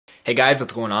Hey guys,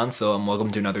 what's going on?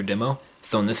 Welcome to another demo.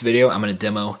 So in this video, I'm going to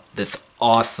demo this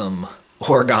awesome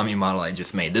origami model I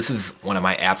just made. This is one of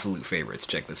my absolute favorites.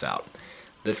 Check this out.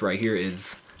 This right here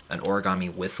is an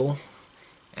origami whistle,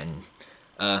 and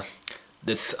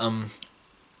this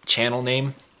channel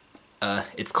name,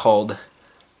 it's called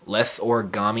Less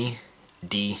Origami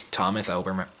D Thomas. I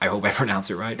hope I pronounced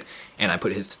it right, and I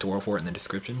put his tutorial for it in the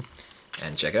description.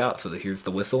 And check it out. So here's the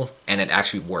whistle, and it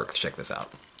actually works. Check this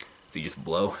out. So you just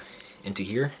blow into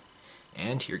here,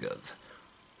 and here goes.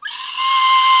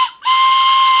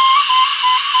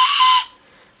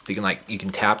 So you can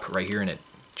tap right here, and it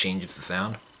changes the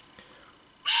sound.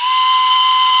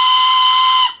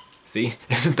 See,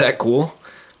 isn't that cool?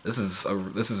 This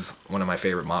is one of my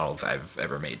favorite models I've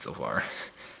ever made so far.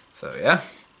 So yeah,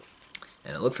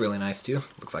 and it looks really nice too.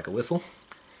 Looks like a whistle.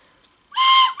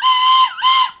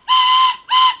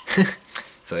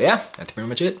 So yeah, that's pretty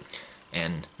much it.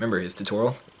 And remember, his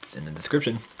tutorial, it's in the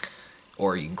description,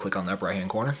 or you can click on the upper right hand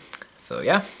corner. So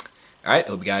yeah, alright,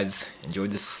 hope you guys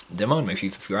enjoyed this demo, and make sure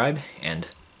you subscribe and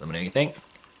let me know what you think.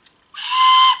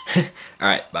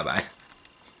 Alright, bye bye.